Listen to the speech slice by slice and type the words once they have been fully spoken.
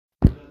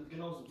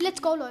genauso.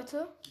 Let's go,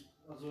 Leute.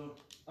 Also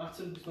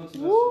 18 bis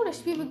 19:30. Das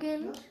Spiel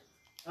beginnt.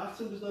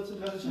 18 bis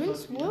 19:30.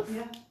 Münzwurf?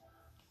 Ja.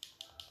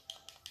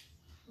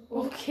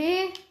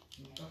 Okay.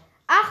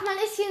 Ach, man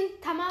ist hier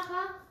in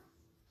Tamara.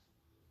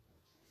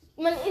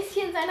 Man ist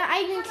hier in seiner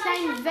eigenen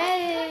kleinen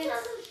Welt.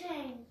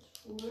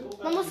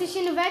 Man muss sich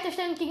hier eine Welt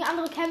erstellen und gegen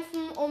andere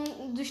kämpfen,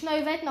 um durch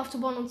neue Welten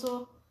aufzubauen und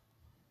so.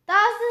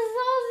 Das ist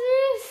so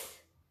süß.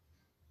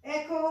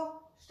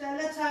 Echo,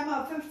 stelle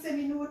Timer auf 15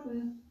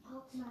 Minuten.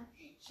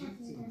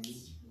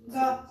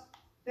 So,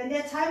 wenn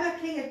der Timer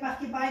klingelt,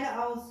 macht ihr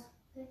beide aus.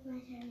 Ich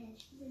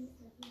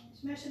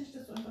möchte nicht,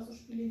 dass du einfach so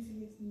spielen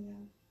ziehst.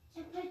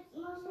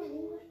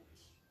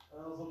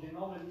 Also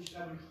genau, wenn ich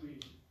damit spiele.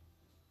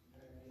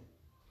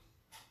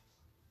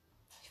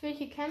 Ich will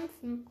hier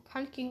kämpfen.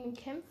 Kann ich gegen ihn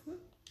kämpfen?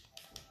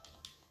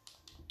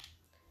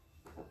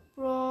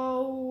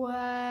 Bro,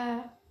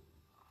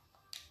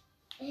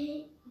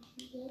 Ey,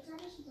 jetzt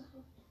habe ich doch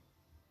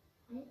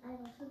 1,50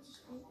 Euro,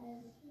 1,50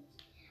 Euro,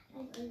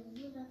 1,50 Euro,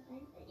 100, 1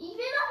 Euro. Ich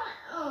will noch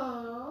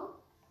mal.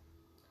 Oh.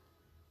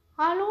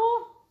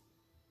 hallo?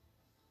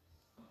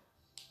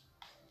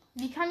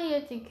 Wie kann ich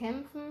jetzt hier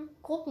kämpfen?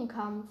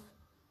 Gruppenkampf.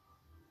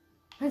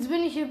 Jetzt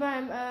bin ich hier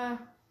beim,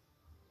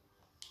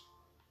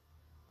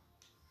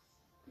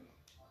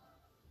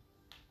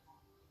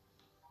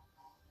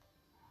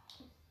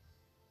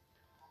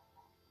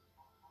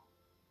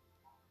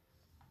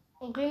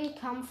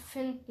 Ringkampf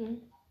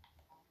finden.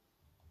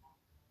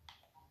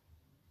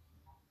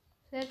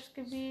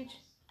 Selbstgebiet,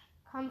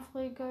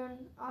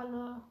 Kampfregeln,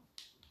 alle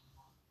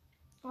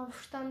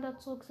auf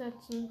Standard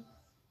zurücksetzen.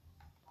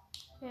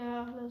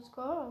 Ja, let's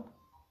go.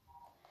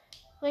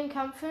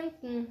 Ringkampf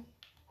finden.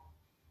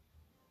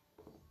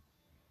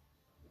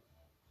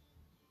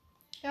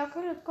 Ja,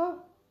 okay, let's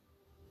go.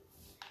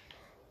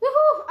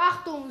 Juhu,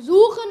 Achtung,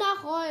 Suche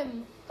nach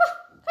Räumen.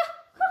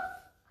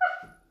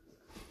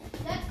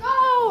 Let's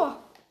go!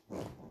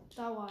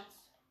 Dauert.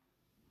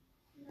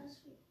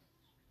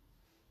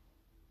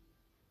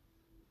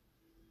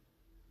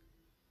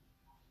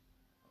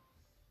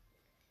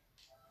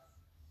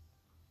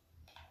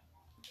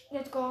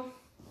 Let's go.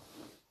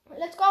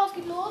 Let's go, es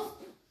geht los.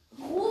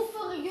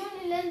 Rufe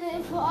Region, Länder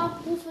Info ab,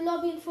 rufe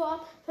Lobby Info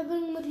ab,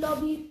 Verbindung mit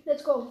Lobby.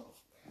 Let's go.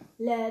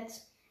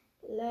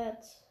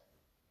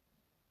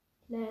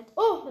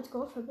 Oh, let's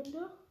go,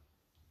 verbinde.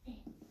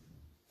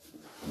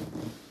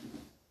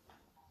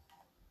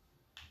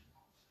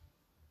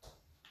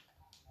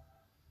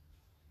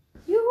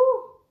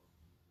 Juhu.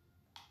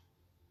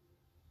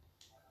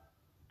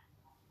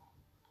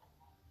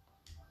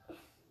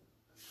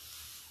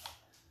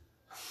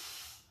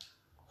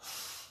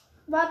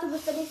 Warte,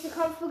 bis der nächste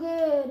Kampf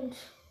beginnt.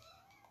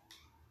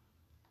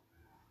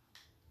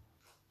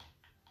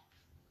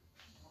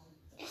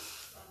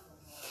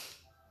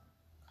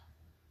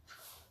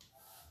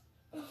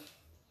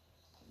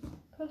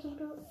 Kannst du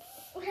bitte?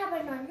 Ich habe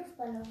einen neuen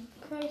Luftballon.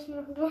 Okay, ist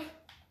mir noch egal.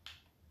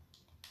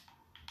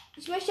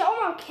 Ich möchte auch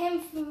mal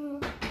kämpfen.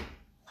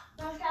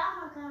 Soll ich auch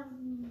mal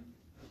kämpfen?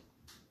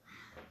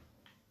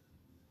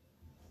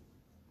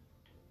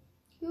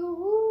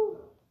 Juhu.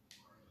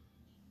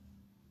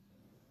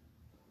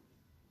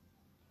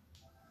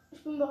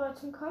 Ich bin bereit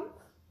zum Kampf.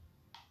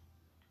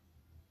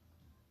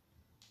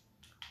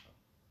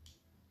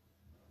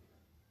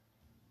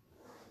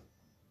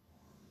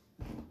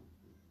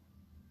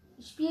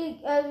 Ich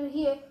spiele also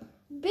hier.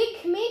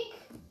 Big Mick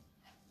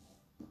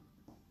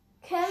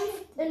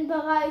kämpft im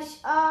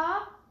Bereich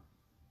A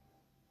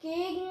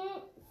gegen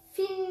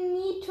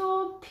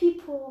Finito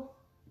Pipo.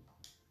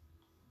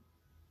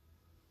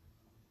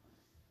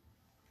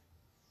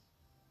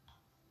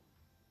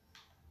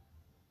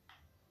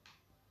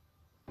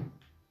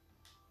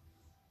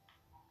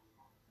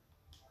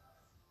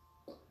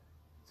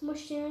 Jetzt muss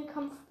ich den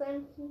Kampf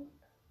beenden.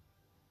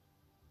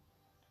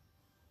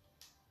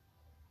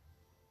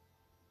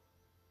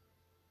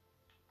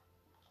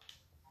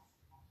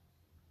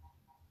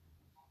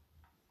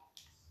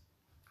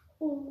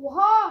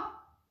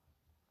 Oha!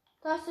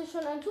 Das ist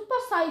schon ein Super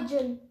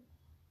Saiyan.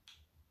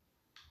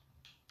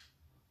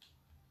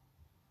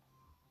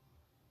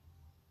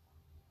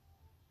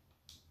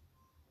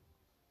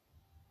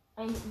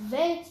 Ein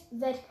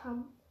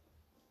Wettkampf.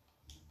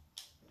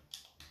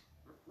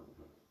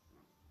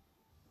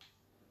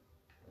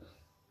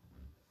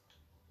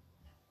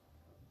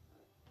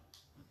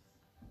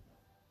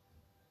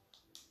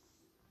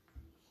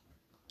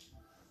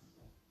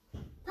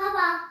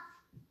 Papa!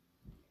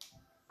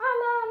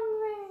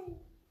 Alarm!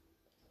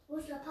 Wo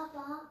ist der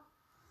Papa?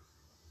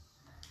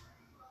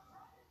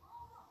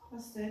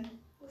 Was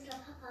denn? Wo ist der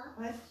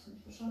Papa? Weiß ich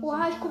nicht. Wahrscheinlich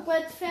Oha, ich gucke mir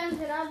jetzt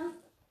Fernsehen an.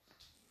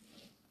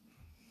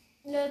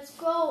 Let's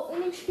go.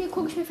 In dem Spiel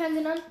gucke ich mir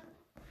Fernsehen an.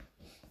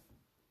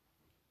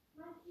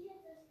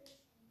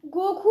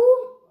 Goku?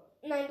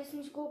 Nein, das ist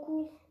nicht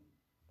Goku.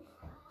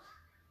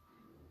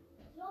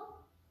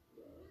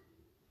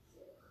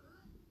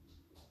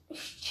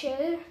 Ich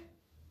chill.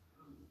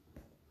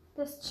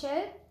 Das ist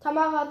chill.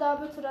 Tamara, da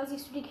bitte, da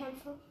siehst du die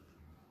Kämpfe.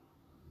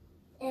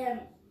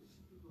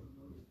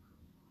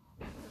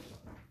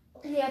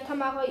 Ja,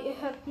 Tamara, ihr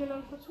hört mir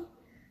noch mal zu.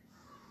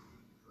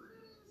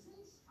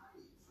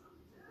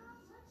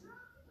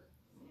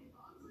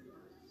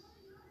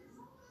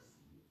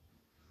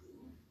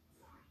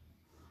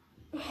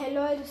 Hey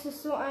Leute, das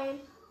ist so ein...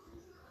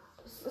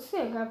 Das ist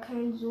ja gar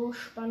kein so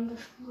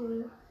spannendes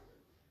Spiel.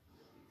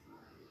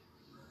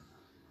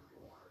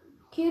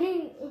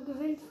 Kirin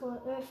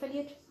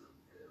verliert.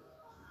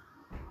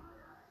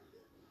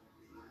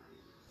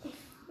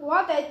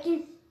 Wow,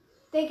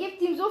 der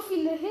gibt ihm so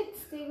viele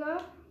Hits,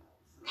 Digga.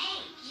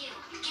 Hey, you,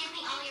 give me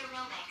all your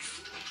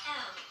Robux.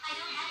 Oh, I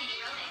don't have any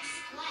Robux.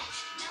 What?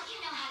 Don't you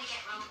know how to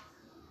get Robux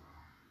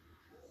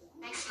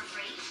for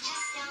free?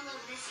 Just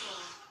download this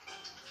game.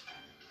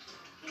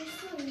 Das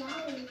ist so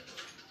laut.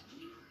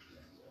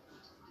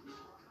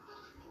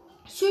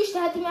 Tschüss,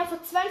 der hat ihm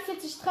einfach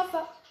 42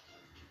 Treffer.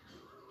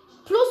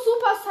 Plus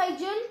Super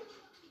Saiyan.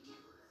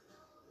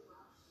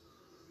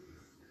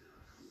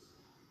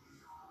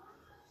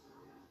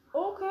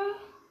 Okay.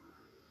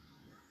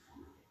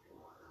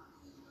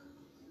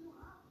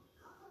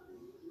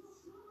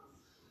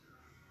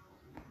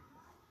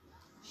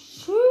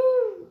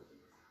 Schön.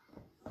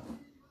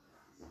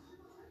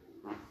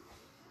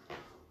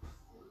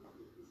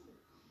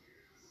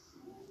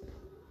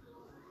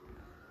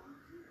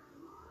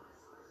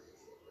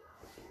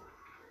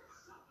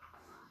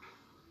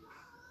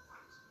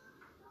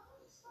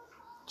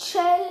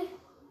 Shell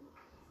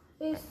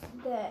is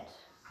dead.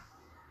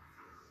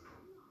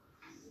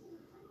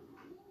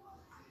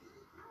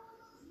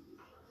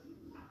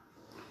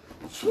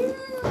 Tschüss,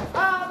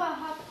 aber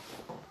hat.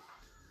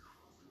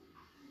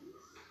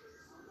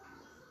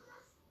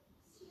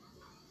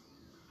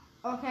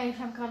 Okay, ich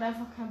habe gerade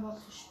einfach keinen Bock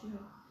zu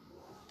spielen.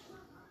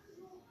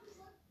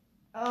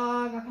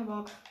 Gar keinen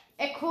Bock.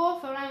 Echo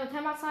für meine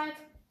Themazeit.